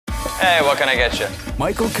Hey, what can I get you?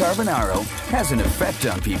 Michael Carbonaro has an effect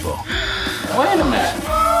on people. Wait a minute.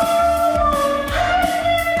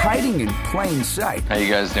 Hiding in plain sight, How you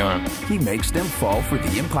guys doing? he makes them fall for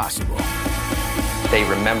the impossible. They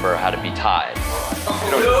remember how to be tied.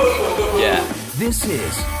 Yeah. This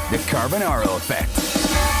is the Carbonaro Effect.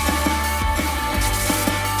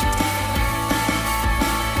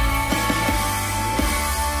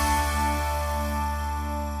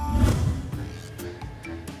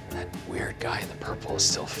 That weird guy in the purple is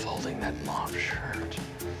still folding that mauve shirt.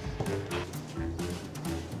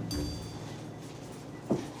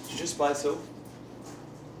 Did you just buy soap?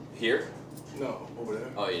 Here? No, over there.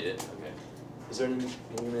 Oh, you did? Okay. Is there any, can you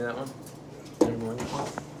give me that one? Is there any more?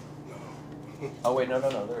 No. Oh, wait, no,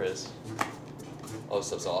 there is. Oh, this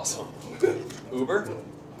stuff's awesome. Uber?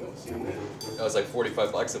 Never seen that. That was like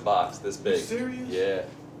 45 bucks a box, this big. You serious? Yeah.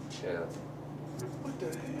 Yeah. What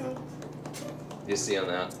the hell? You see on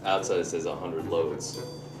the outside it says 100 loads.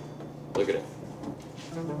 Look at it.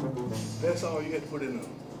 That's all you had to put in there.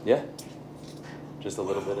 Yeah. Just a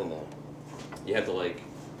little bit in there. You have to like,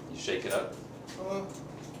 you shake it up.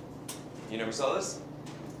 You never saw this?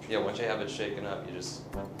 Yeah, once you have it shaken up, you just...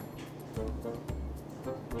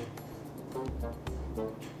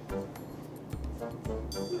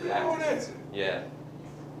 Look at all that. Yeah.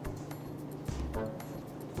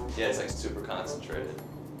 Yeah, it's like super concentrated.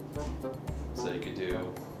 So you could do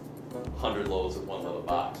 100 loads with one little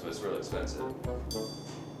box, but it's really expensive.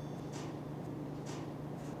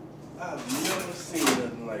 I've never seen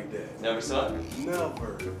nothing like that. Never saw it?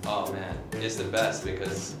 Never. Oh man, it's the best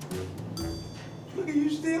because Look at you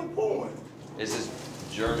still pouring. it's just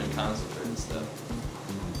German concentrated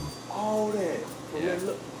stuff. All that. And Yeah. then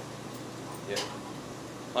look. Yeah.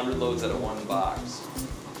 100 loads out of one box.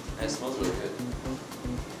 And it smells really good.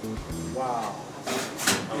 Wow.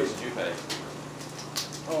 How much did you pay?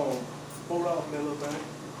 $4 for that little thing.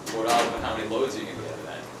 $4, but how many loads are you gonna get of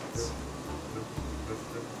that?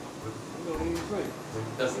 It don't even say.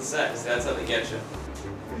 Doesn't say. So that's how they get you.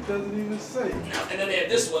 It doesn't even say. And then they have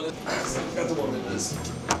this one. Got the one that does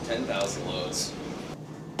 10,000 loads.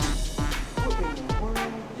 What in the world?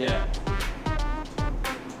 Yeah.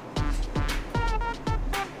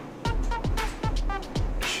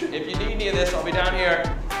 If you need any of this, I'll be down here.